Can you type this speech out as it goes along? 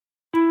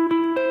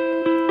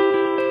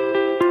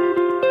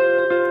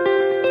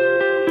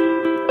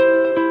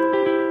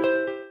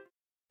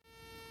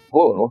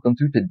and welcome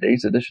to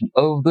today's edition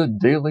of the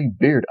Daily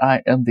Beard.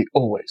 I am the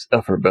always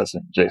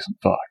effervescent Jason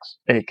Fox,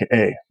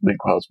 aka Lee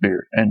Cloud's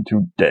Beard, and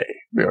today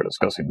we are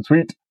discussing the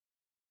tweet,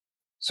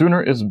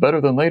 "Sooner is better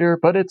than later,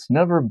 but it's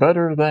never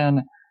better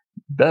than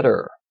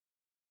better."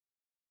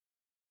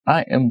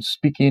 I am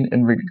speaking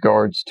in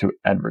regards to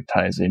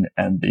advertising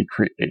and the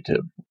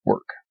creative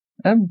work,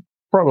 and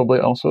probably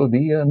also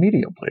the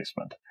media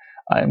placement.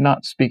 I am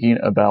not speaking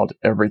about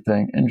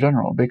everything in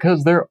general,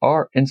 because there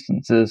are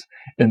instances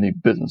in the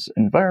business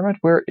environment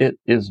where it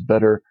is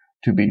better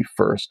to be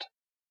first,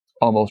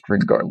 almost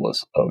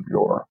regardless of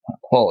your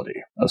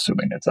quality,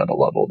 assuming it's at a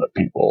level that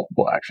people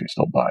will actually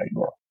still buy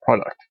your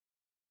product.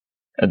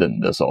 And then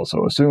this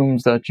also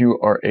assumes that you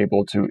are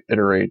able to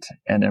iterate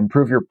and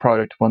improve your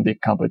product when the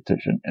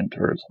competition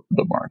enters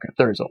the market.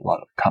 There's a lot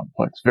of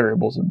complex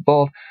variables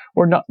involved.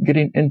 We're not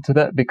getting into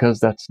that because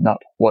that's not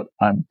what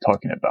I'm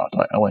talking about.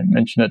 I only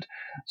mention it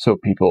so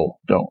people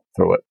don't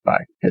throw it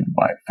back in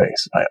my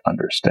face. I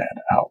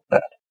understand how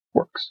that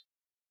works.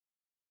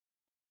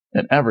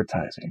 In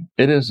advertising,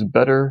 it is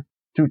better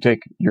to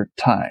take your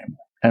time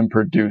and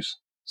produce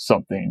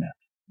something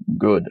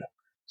good,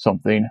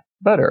 something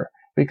better,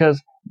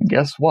 because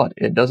guess what?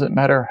 It doesn't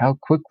matter how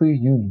quickly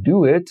you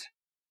do it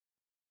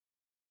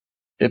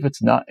if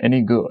it's not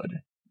any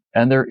good.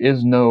 And there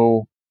is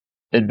no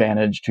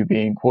advantage to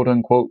being quote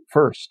unquote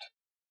first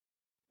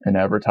in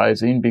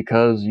advertising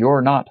because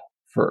you're not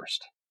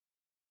first.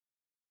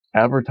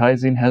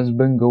 Advertising has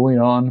been going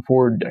on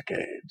for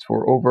decades,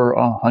 for over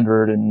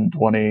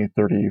 120,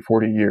 30,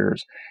 40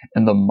 years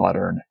in the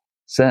modern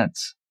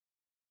sense.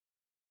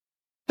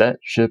 That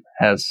ship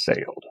has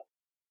sailed.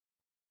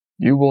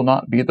 You will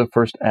not be the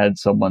first ad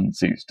someone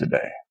sees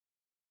today.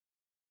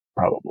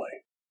 Probably.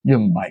 You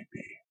might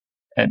be.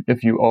 And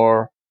if you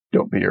are,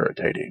 don't be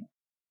irritating.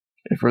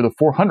 If you're the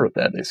 400th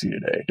ad they see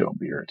today, don't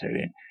be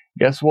irritating.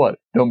 Guess what?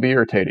 Don't be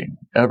irritating.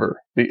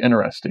 Ever. Be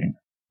interesting.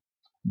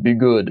 Be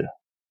good.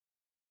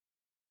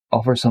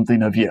 Offer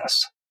something of,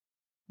 yes,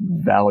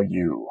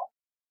 value.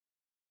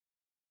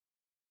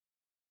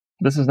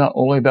 This is not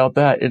only about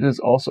that, it is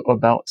also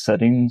about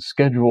setting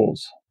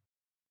schedules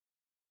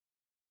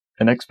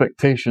and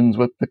expectations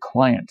with the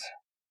client.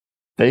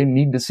 They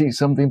need to see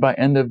something by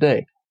end of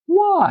day.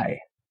 Why?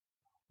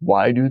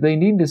 Why do they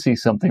need to see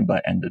something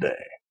by end of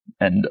day?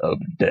 End of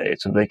day.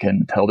 So they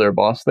can tell their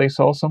boss they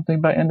saw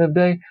something by end of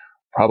day?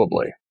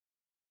 Probably.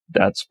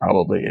 That's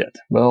probably it.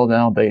 Well,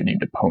 now they need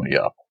to pony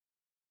up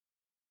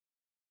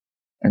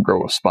and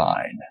grow a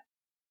spine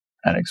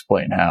and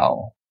explain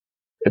how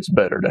it's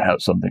better to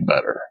have something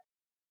better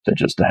than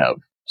just to have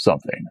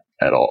something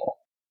at all.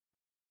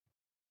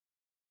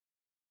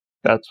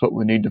 That's what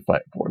we need to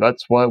fight for.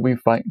 That's why we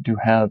fight to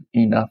have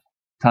enough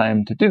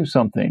time to do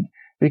something,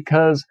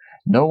 because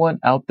no one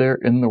out there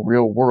in the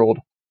real world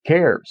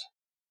cares.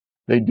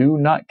 They do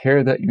not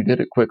care that you did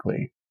it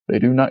quickly. They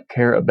do not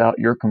care about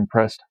your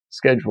compressed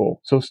schedule.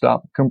 So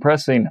stop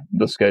compressing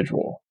the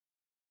schedule.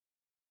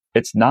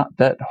 It's not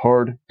that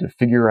hard to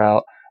figure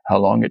out how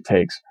long it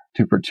takes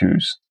to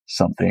produce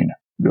something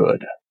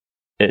good.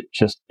 It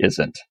just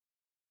isn't.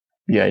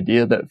 The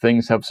idea that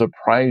things have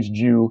surprised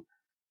you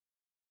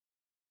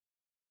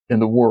in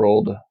the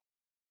world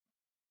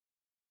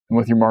and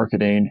with your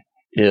marketing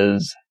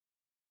is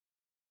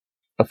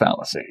a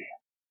fallacy.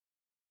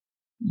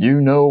 You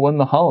know when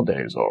the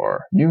holidays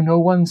are. You know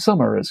when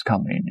summer is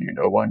coming. You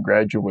know when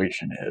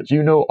graduation is.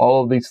 You know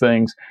all of these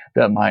things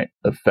that might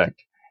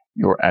affect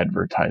your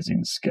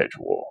advertising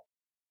schedule.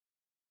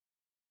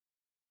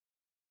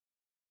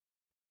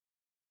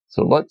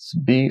 So let's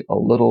be a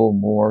little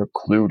more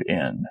clued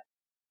in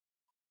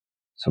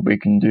so we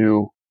can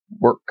do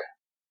work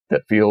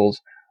that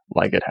feels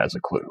like it has a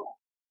clue.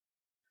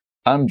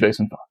 I'm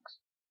Jason Fox.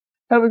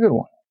 Have a good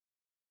one.